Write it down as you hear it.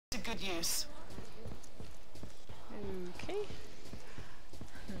good use. Okay.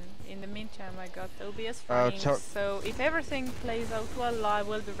 In the meantime, I got OBS running, so if everything plays out well, I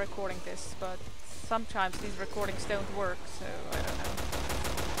will be recording this, but sometimes these recordings don't work, so I don't know.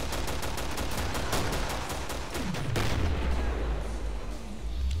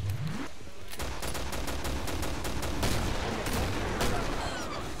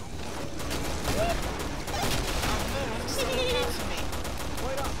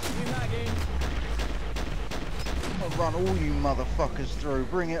 Run all you motherfuckers through,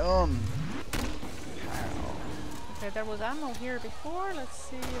 bring it on! Okay, there was ammo here before, let's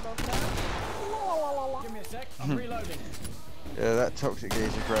see about that. Give me a sec, I'm reloading. Yeah, that toxic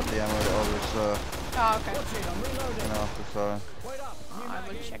geezer grabbed the ammo that I was oh, okay. Watch it, I'm reloading. after, so... Wait up, I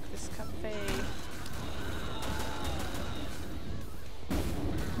will check this cafe.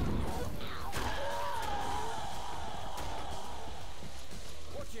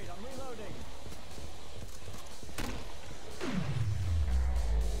 Watch it, I'm reloading.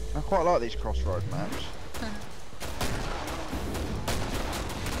 I quite like these crossroad maps.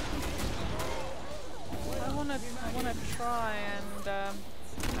 I wanna try and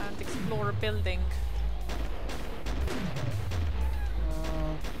explore a building.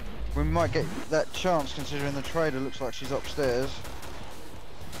 We might get that chance considering the trader looks like she's upstairs.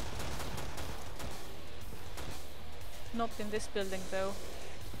 Not in this building though.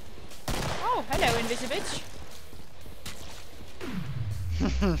 Oh, hello, Invisibitch.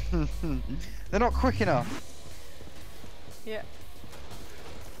 They're not quick enough. Yeah.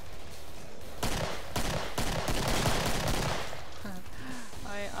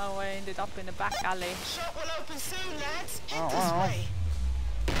 I ended up in a back alley. Shop will open soon, lads. Oh,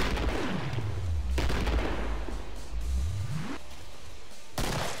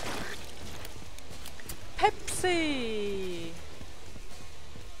 This way. Pepsi!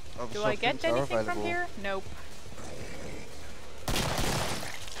 Do I get anything from here? Nope.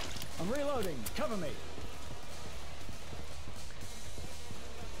 I'm reloading, cover me.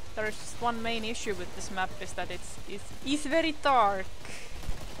 There's just one main issue with this map is that it's very dark.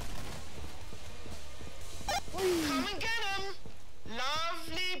 Come and get 'em.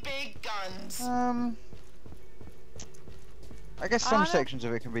 Lovely big guns. I guess some sections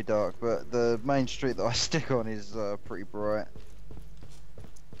of it can be dark, but the main street that I stick on is pretty bright.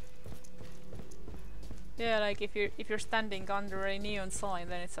 Yeah, like if you're standing under a neon sign,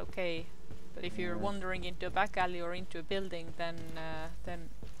 then it's okay. But if you're wandering into a back alley or into a building, then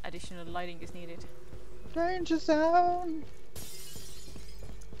additional lighting is needed. Danger zone.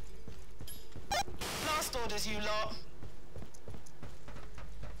 Last orders, you lot.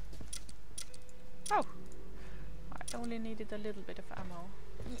 Oh, I only needed a little bit of ammo.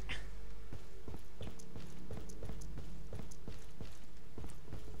 Yeah.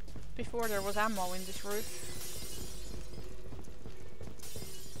 Before there was ammo in this roof.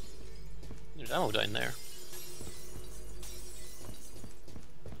 There's ammo down there.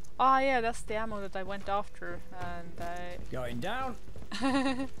 Ah, yeah, that's the ammo that I went after, and I Going down.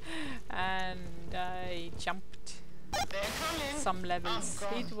 and I jumped They're coming. some levels.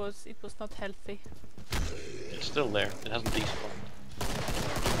 Oh, It was not healthy. It's still there. It hasn't despawned.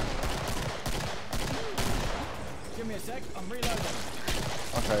 Give me a sec, I'm reloading.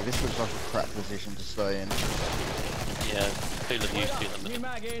 Okay, this looks like a crap position to stay in. Yeah, feel of used to them. New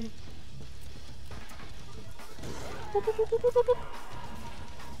mag in.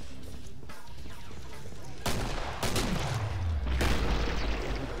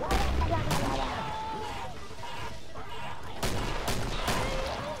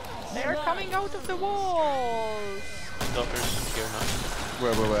 They're coming out of the walls! Doctors here now.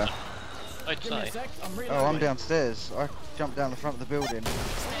 Where? Give me a Outside. sec, I'm reloading. Oh, I'm downstairs. I jumped down the front of the building.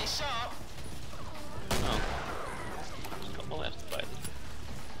 Stay sharp. Oh. Just got molested by them.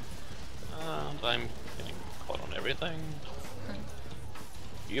 And I'm getting caught on everything.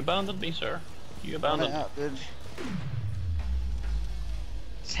 You abandoned me, sir. You abandoned me.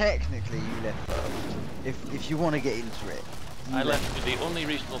 Technically, you left first. If you want to get into it. I left with the only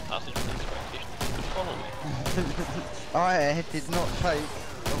reasonable passage with expectation that you could follow me. I did not take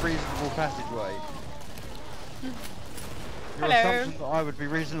a reasonable passageway. Your Hello. assumption that I would be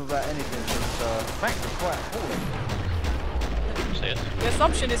reasonable about anything is frankly quite appalling. Say it. The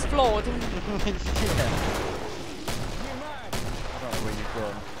assumption is flawed. Yeah. I don't know where you've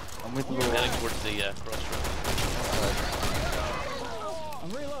gone. I'm with We're Laura. heading towards the crossroads. I'm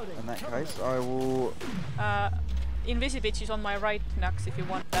reloading. In that case, I will... Invisibitch is on my right, Nux, if you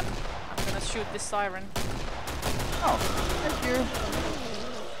want them. I'm gonna shoot this siren. Oh, thank you.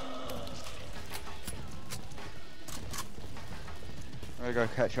 I'm gonna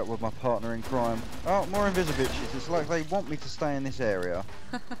go catch up with my partner in crime. Oh, more Invisibitches. It's like they want me to stay in this area.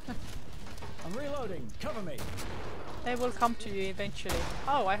 I'm reloading. Cover me. They will come to you eventually.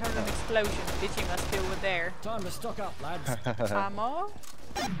 Oh, I heard an explosion. Digi must be over there. Time to stock up, lads. Ammo?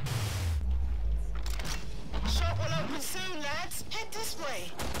 Shop will open soon, lads. Head this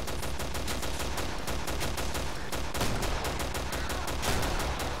way.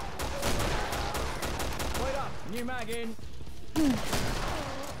 Wait up. New mag in.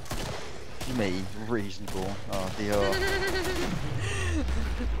 Me, reasonable. Oh dear.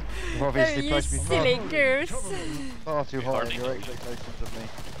 You've obviously placed me silly goose. far too high in your expectations of me.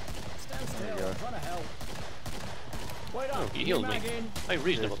 Stand There you still. go. Trying to help. Wait Oh, up. you New healed me. mag in. How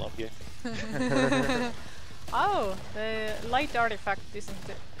reasonable of you. Oh, the light artifact isn't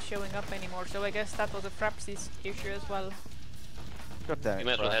showing up anymore, so I guess that was a Frapsy's issue as well. God damn it. You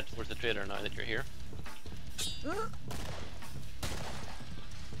might as well Brad. head towards the trader now that you're here.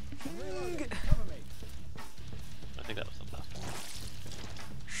 Cover me. I think that was the last one.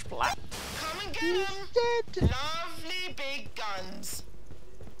 Splat. Come and get them. Lovely big guns.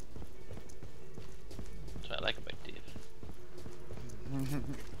 That's what I like about Dave.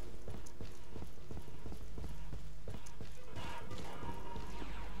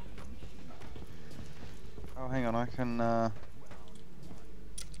 Oh, hang on, I can.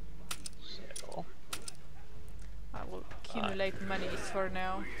 So, I will accumulate monies for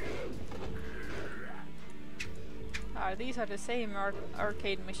now. These are the same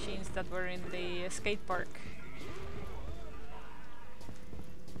arcade machines that were in the skate park.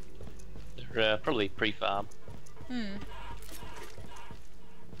 they're probably prefab. Hmm.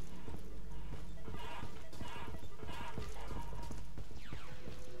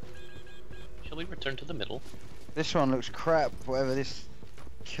 Shall we return to the middle? This one looks crap. Whatever this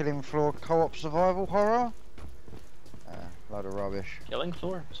killing floor co-op survival horror. Load of rubbish. Killing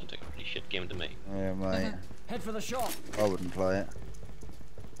floor? Sounds like a pretty shit game to me. Yeah, mate. Head for the shop. I wouldn't play it.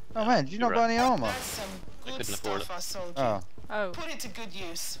 Oh man, did you not You're buy right. any armor? That's some good couldn't afford stuff it. I sold you. Oh. Oh. Put it to good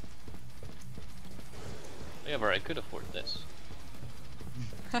use. However, I could afford this.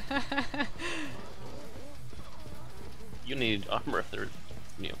 You need armor if they're,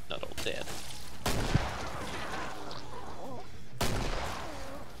 you know, not all dead.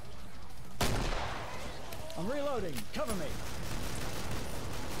 I'm reloading. Cover me.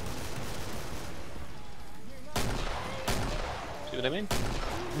 See what I mean?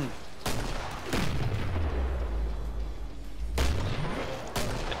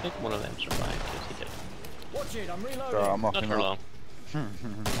 I think one of them survived. Yes, he did. Watch it. I'm reloading. Bro, I'm Not mocking for up. long.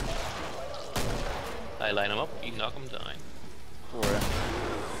 I line him up, you knock him down. For it.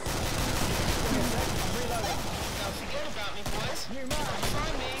 Don't forget about me, boys. New Come mag.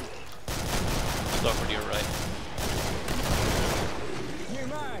 find me. Stop to your right. New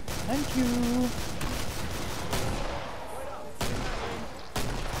mag. Thank you.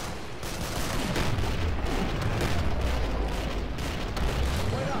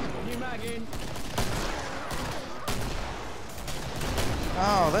 Wait up. New mag in.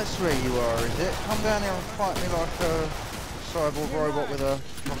 Oh, that's where you are, is it? Come down here and fight me like a cyborg robot with a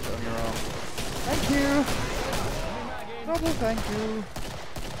rocket on your arm. Thank you. New mag in. Double thank you.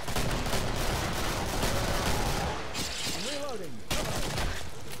 I'm reloading.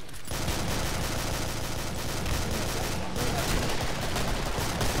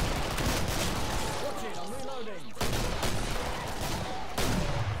 Watch it. I'm reloading.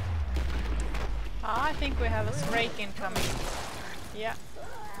 I think we have a strike incoming. Yeah.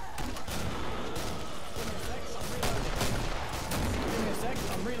 Give me a sec.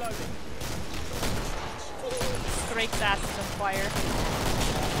 I'm reloading. Strake's ass is on fire.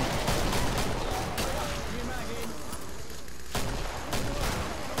 New mag in.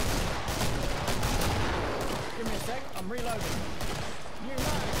 Give me a sec. I'm reloading. New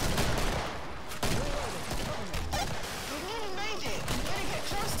mag. Reloading. Cover me. You nearly made it. You better get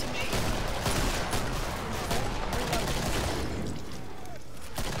close to me.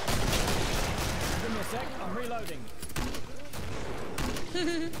 Give me a sec. I'm reloading.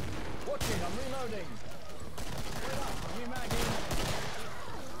 Watch it. I'm reloading. Wait up. New mag in.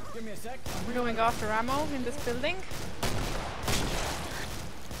 Give me a sec. I'm We're going after ammo in this building.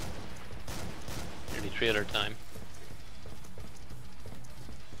 Nearly trader time.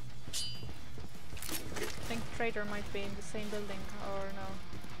 I think Trader might be in the same building, or no.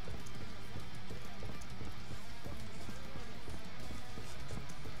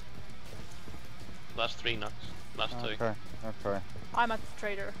 Last three knocks. Last two. Okay, okay. I'm at the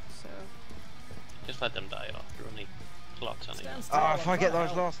Trader, so... Just let them die off. You're only slots anyway. Stand still. Oh, if I I'm get trying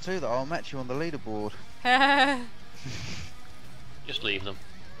those to last two though, I'll match you on the leaderboard. Just leave them.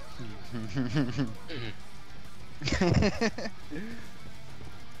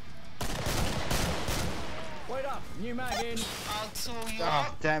 Wait up, new mag in. I'll tool you Oh,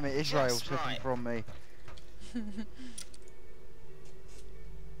 up. damn it, Israel Just took him right. from me.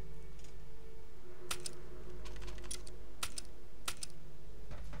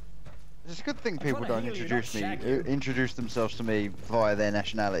 It's a good thing people don't introduce themselves to me via their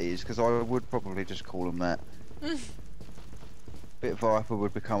nationalities, because I would probably just call them that. Bit Viper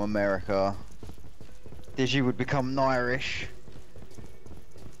would become America. Digi would become Irish.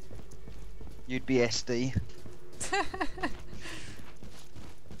 You'd be SD.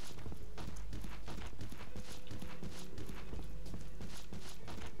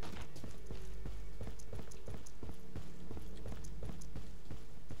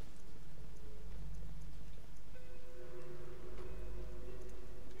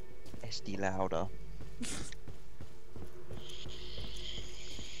 SD louder.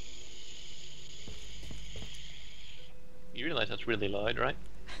 You realise that's really loud, right?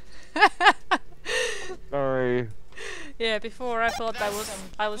 Sorry. Yeah, before I thought I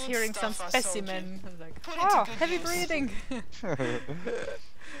was good hearing some stuff, I told specimen. I was like, Put it to oh, good heavy use." breathing.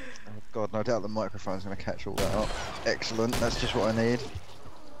 Oh god, no doubt the microphone's going to catch all that up. Excellent, that's just what I need.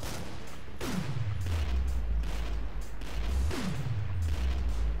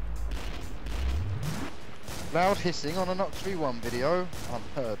 Loud hissing on a Nox V1 video?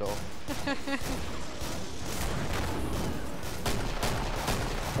 Unheard of.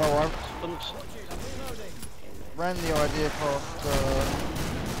 Oh, I ran the idea past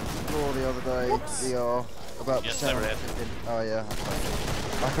Raw the other day, VR, about the Yes, sound. I read. Oh yeah,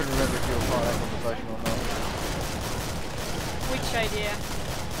 I couldn't remember if you were part of that conversation or not. Which idea?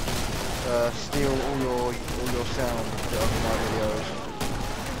 Steal all your sound out of my videos.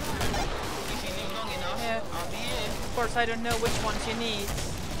 If you live long enough, Yeah. I'll be here. Of course, I don't know which ones you need.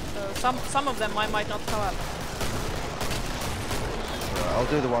 So some of them I might not come up. I'll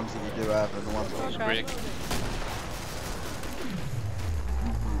do the ones that you do have and the ones that It's Okay. great.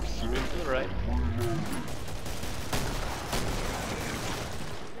 Straight to the right.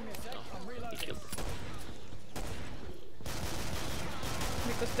 He killed it.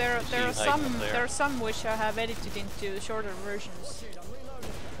 Because there are See you hiding up there. there are some which I have edited into shorter versions.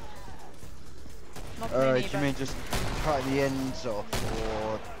 Not many, do you but mean just cutting the ends off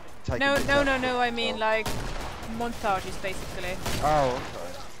or taking no, bits no, out no, of no. it? I mean like montages, basically. Oh, okay.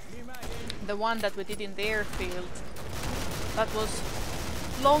 The one that we did in the airfield, that was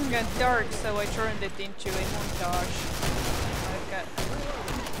long and dark, so I turned it into a montage, like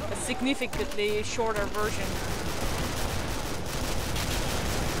a significantly shorter version.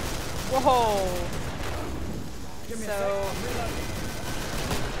 Whoa! So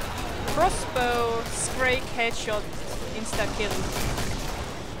crossbow, strike, headshot, insta kill.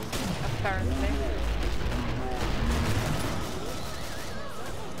 Apparently.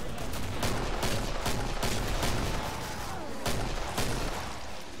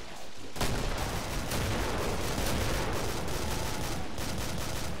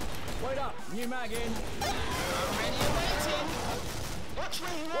 Wait up, new mag in. I'm ready and waiting. Watch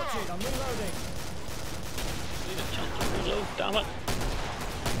where you Watch it, are. I'm reloading. Need a chance to reload, damn it.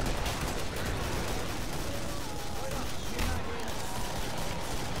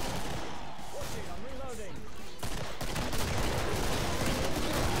 Watch it, I'm reloading.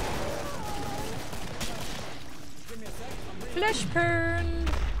 Give me a sec, I'm reloading. Flesh burn.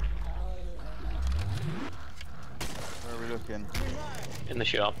 Where are we looking? In the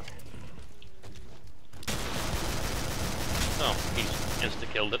shop. Oh, he's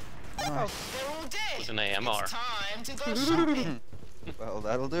insta-killed it Nice. They're all dead. with an AMR. It's time to go shopping. Well,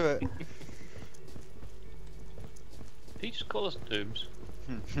 that'll do it. Did he just call us noobs?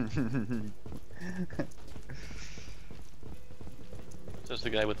 Says the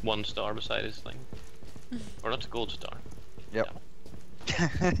guy with 1 star beside his thing. Or that's a gold star. Yep.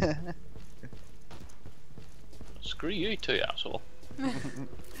 Screw you too, asshole.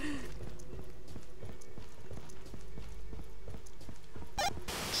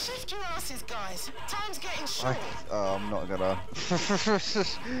 Shift your asses, guys. Time's getting short. I'm not gonna.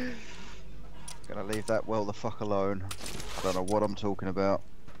 Gonna leave that well the fuck alone. I don't know what I'm talking about.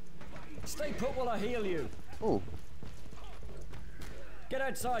 Stay put while I heal you. Oh, Get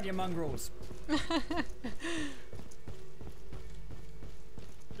outside, you mongrels. How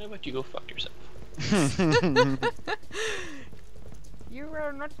about you go fuck yourself? You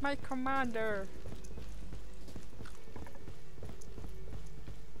are not my commander.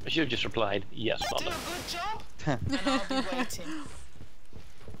 I should have just replied, yes, Do a mother. good job, and I'll be waiting.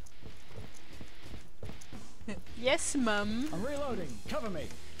 Yes, mum. I'm reloading. Cover me.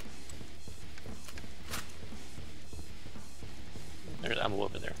 There's ammo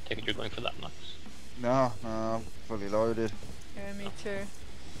over there. Take it you're going for that, Knox. No, I'm fully loaded. Yeah, me too.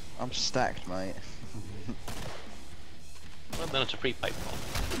 I'm stacked, mate. Well, then it's a free pipe bomb.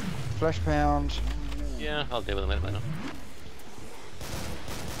 Flesh pound. Yeah, I'll deal with them in a minute.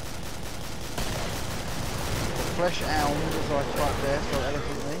 Flesh ound, as I typed there so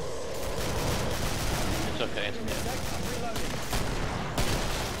eloquently. It's okay, it's dead.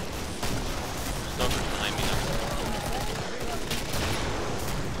 Stop behind me now.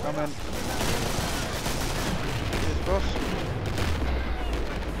 Come in. Cheers, boss.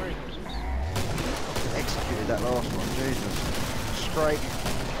 Very good. Executed that last one, Jesus. Strike.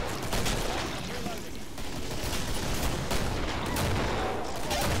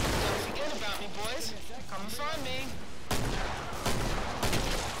 Don't forget about me, boys. Come and find me.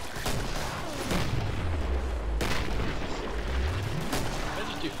 I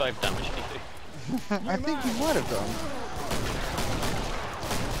just do 5 damage to you. I think you might have done.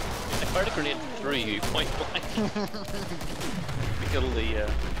 I fired a grenade through you, point blank. To kill the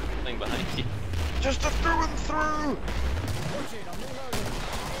thing behind you. Just a through and through! Watch it, I'm reloading.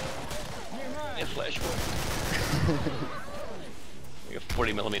 New mag. Yeah, flash one. You have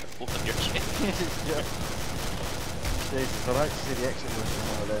 40mm bolt on your chin. Yeah. Jesus, I'd like to see the exit from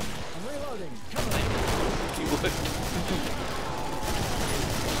one of them. I'm reloading. Cover me. You would.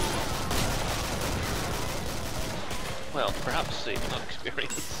 Well, perhaps see, but not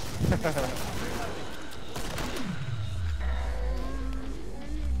experience.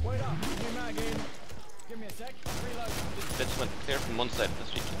 Wait up. New mag in. Give me a sec. I'm reloading. Bits went clear from one side of the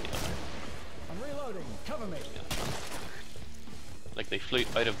street to the other. I'm reloading. Cover me. Like they flew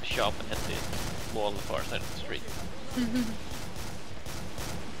out of the shop and hit the wall on the far side of the street.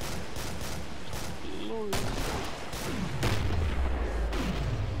 Lord.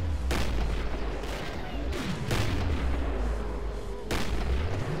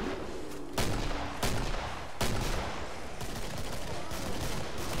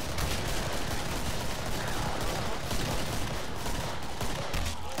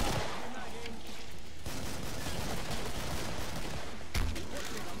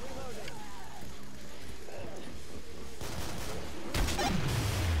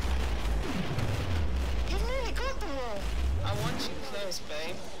 You've nearly got them all. I want you close,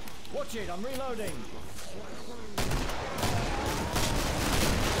 babe. Watch it, I'm reloading.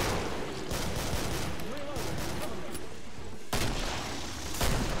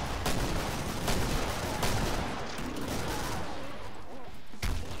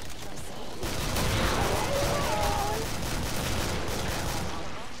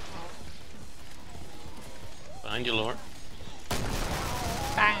 Behind you, Lord.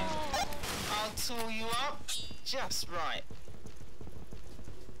 Bang. I'll tool you up just right.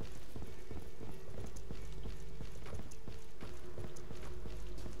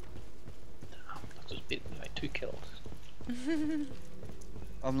 That just beat me by 2 kills.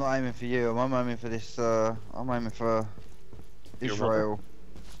 I'm not aiming for you, I'm aiming for this, I'm aiming for Your Israel.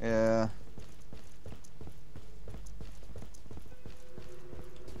 Yeah.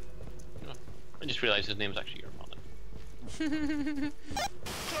 I just realised his name's actually your mother.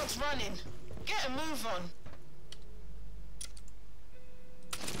 Clock's running. Get a move on.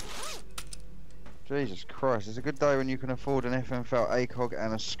 Jesus Christ, it's a good day when you can afford an FMFL ACOG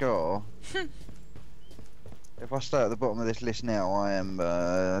and a SCAR. If I stay at the bottom of this list now, I am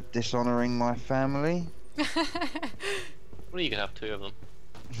dishonouring my family. Well, you could have 2 of them.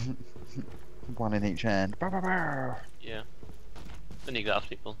 One in each hand. Bow, bow, bow. Yeah. Then you could ask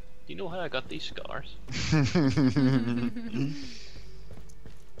people, do you know how I got these scars? They're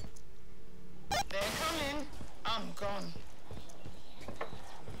coming. I'm gone.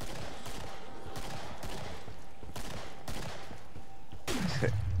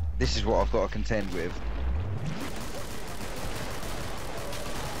 This is what I've got to contend with.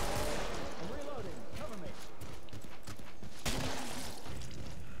 I'm reloading. Cover me.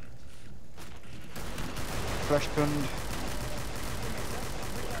 Flesh pund.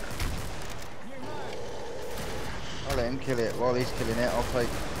 I'll let him kill it. While he's killing it, I'll take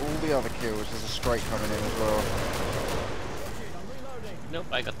all the other kills. There's a straight coming in as well. Watch it, I'm reloading. Nope,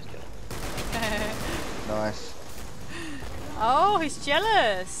 I got the kill. Nice. Oh, he's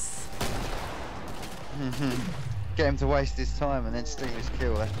jealous. Get him to waste his time and then steal his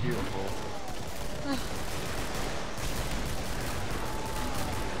kill. That's beautiful.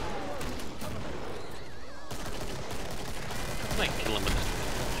 I might kill him with this.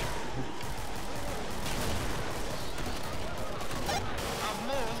 I've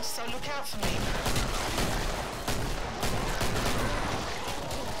moved, so look out for me.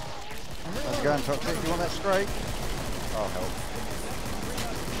 you going, Toxic? You want that straight? Oh, help.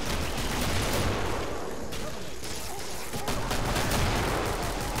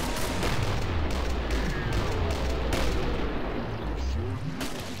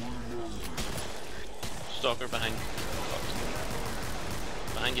 Stalker behind you.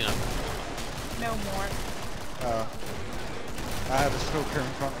 Behind you now. No more. Oh. I have a stalker in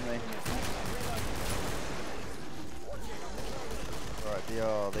front of me. Right,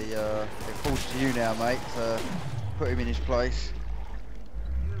 it falls to you now, mate, to put him in his place.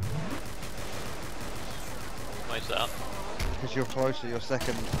 Why is that? Because you're closer, you're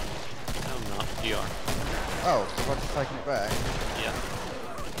second. No, I'm not. You are. Oh, so have I just taken it back? Yeah.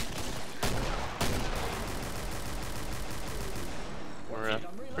 We're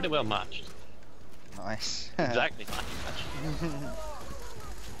pretty well matched. Nice. Exactly matched, actually.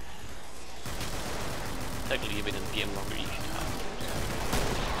 Technically, you've been in the game longer, you should have.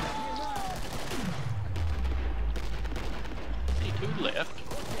 Hey, 2 left.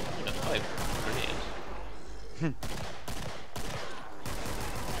 You got 5 grenades.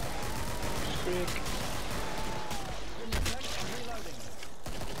 Frick.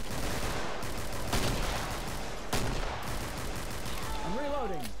 I'm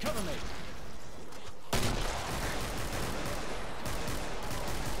reloading. Cover me.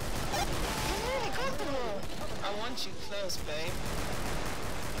 You really got them all. I want you close, babe.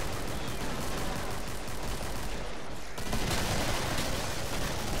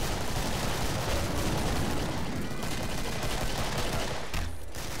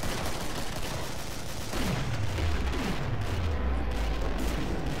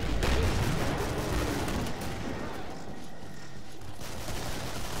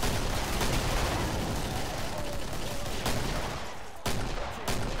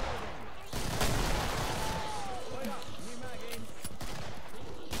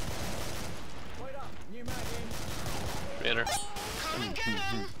 Raider. Come and get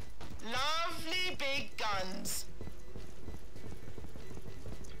 'em. Lovely big guns.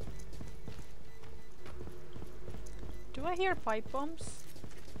 Do I hear pipe bombs?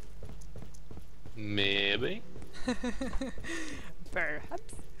 Maybe.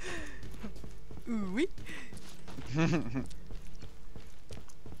 Perhaps. Oui. The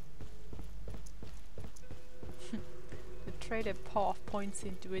traded path points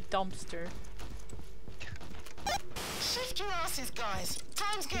into a dumpster. Shift your asses, guys.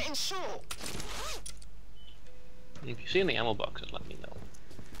 Time's getting short. If you see any ammo boxes, let me know.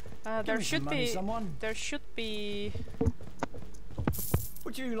 There should money, be. someone. There should be.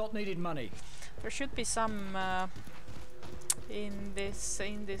 Would you lot needed money? There should be some in this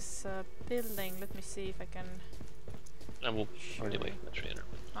building. Let me see if I can. I will already wait for the trader.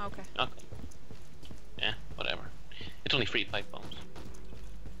 Oh, okay. Okay. Yeah, whatever. It's only 3 pipe bombs.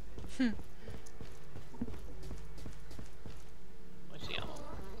 Where's the ammo?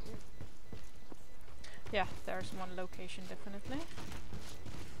 Yeah, there's one location definitely.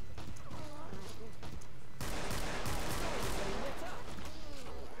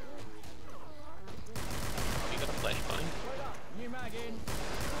 You got a flashbang? New mag in.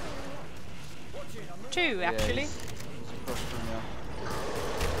 Watch it. I'm 2 actually. He's across from you.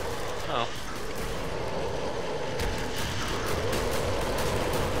 Oh.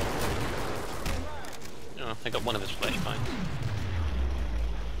 Oh, I got one of his flashbangs.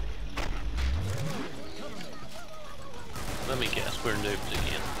 Let me guess, we're noobs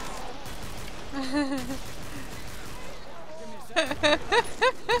again.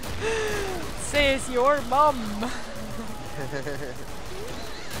 Says your mum. If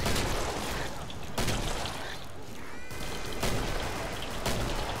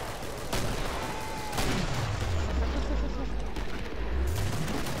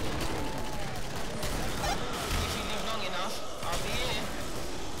you live long enough, I'll be in.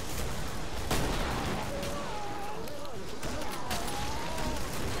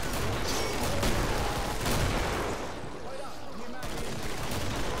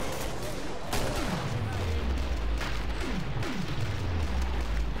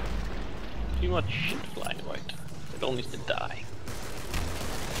 Too much shit flying about. It all needs to die.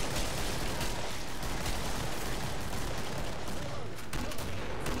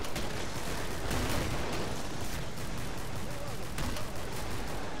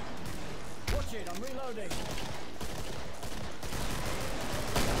 Watch it. I'm reloading.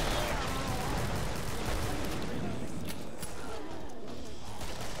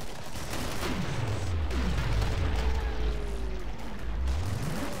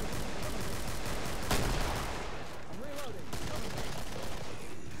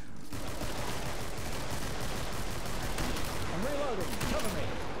 I'm reloading. Cover me.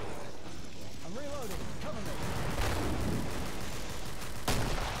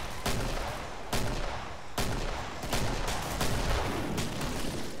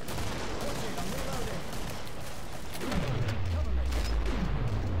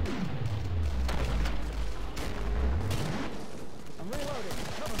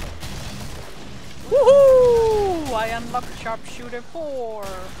 I unlocked Sharpshooter 4.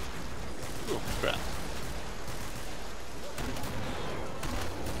 Oh, crap.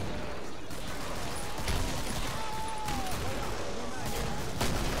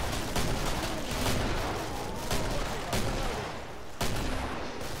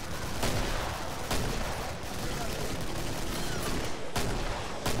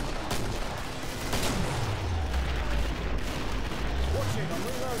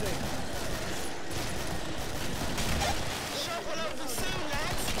 Shop will open soon,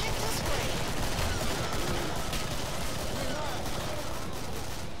 lads. Get this way.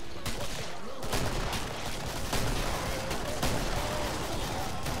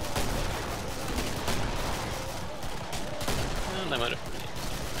 And I'm out of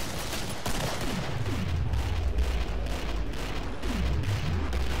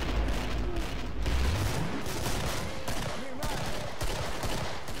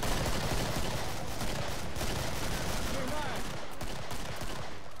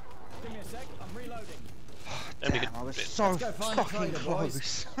Give me a sec, I'm reloading. That'd be Damn, good. I was Bit. so Let's go find a fucking trader,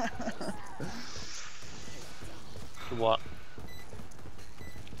 boys. close. What?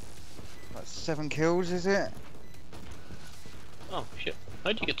 Like 7 kills, is it? Oh shit.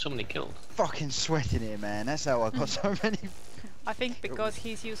 How'd you get so many killed? Fucking sweating here, man. That's how I got so many. I think because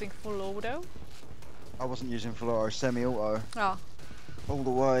he's using full auto. I wasn't using full auto, semi-auto. Ah. All the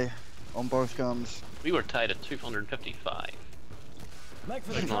way, on both guns. We were tied at 255. Make for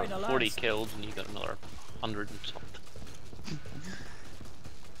the There's trader, another lads. 40 kills and you got another 100 and something.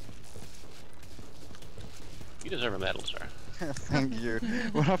 You deserve a medal, sir. Thank you.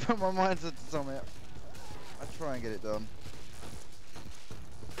 When I put my mind to something, I try and get it done.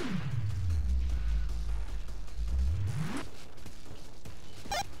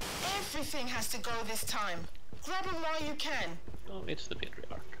 Everything has to go this time. Grab them while you can. Oh, it's the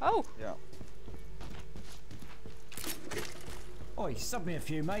patriarch. Oh, Yeah. Oi, sub me a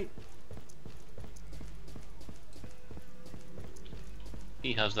few, mate.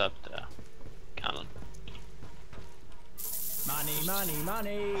 He has that cannon. Money, money,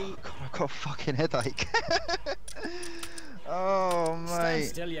 money. God, I've got a fucking headache. Oh, Stand mate.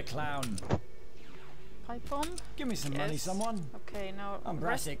 still, you clown. pipe bomb. Give me some money, Yes. someone. Okay, now I'm the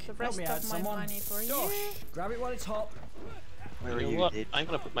rest Brassic. of Help me out, my someone. money for you. Gosh, grab it while it's hot. Where You are know you, what? dude? I'm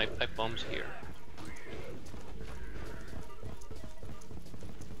gonna put my pipe bombs here.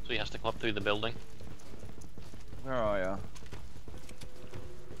 So he has to come up through the building. Where are you?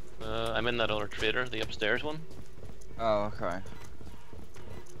 I'm in that other trader, the upstairs one. Oh, okay.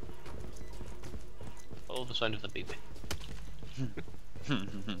 Follow the sound of the beeping.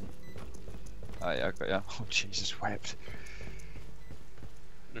 Oh, yeah, I got ya. Oh, Jesus wept.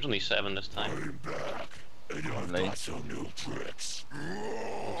 There's only 7 this time. Only. Got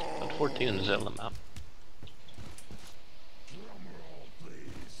 14 in the Zelda map.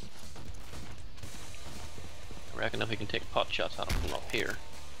 I reckon if we can take pot shots at him from up here.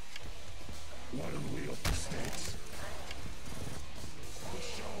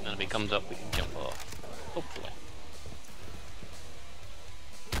 And if he comes up, we can jump off. Hopefully.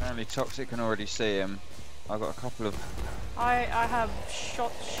 Apparently Toxic can already see him. I got a couple of... I have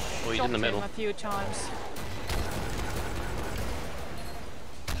shot he's shot in the him middle. a few times.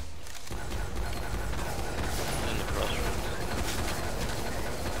 In the crossroads.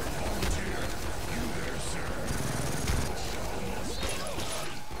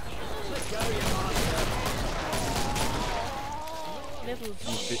 Let's go, you bastard. Little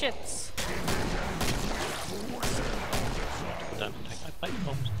shits. Go down and take my pipe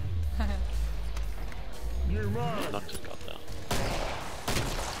bombs. Not just got that.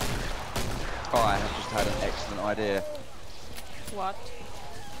 Oh, I have just had an excellent idea. What?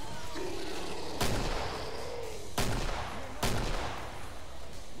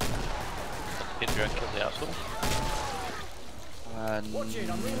 Patriarch kills the asshole. Watch it,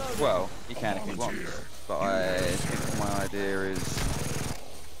 I'm reloading. Well, he can if he wants, but I think my idea is...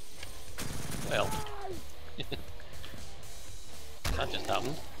 Well. That just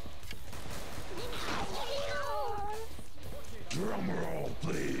happened. Drumroll,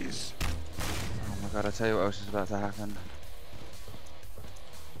 please. Oh my god, I tell you what else is about to happen.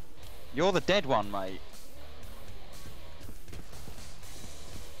 You're the dead one, mate.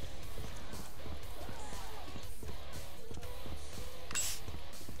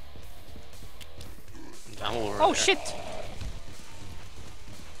 I'm over Oh there. shit!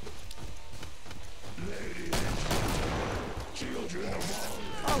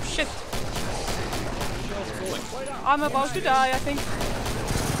 Oh shit! I'm about to die, I think.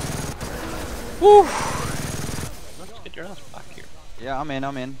 Woo! Let's get your ass back here. Yeah, I'm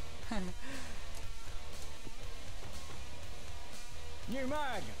in. New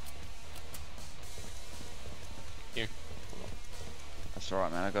mag. Here. That's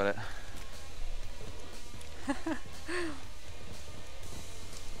alright, man, I got it.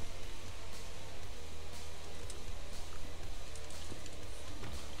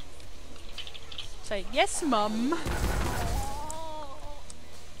 Say, yes, mum.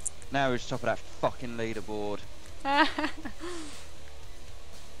 Now we're just top of that fucking leaderboard. Here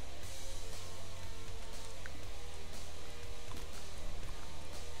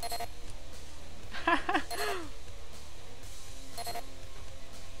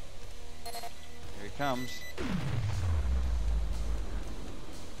he comes.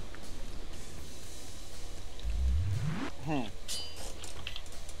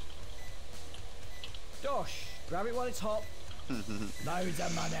 Dosh, grab it while it's hot. Loads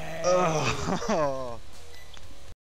of money. Oh.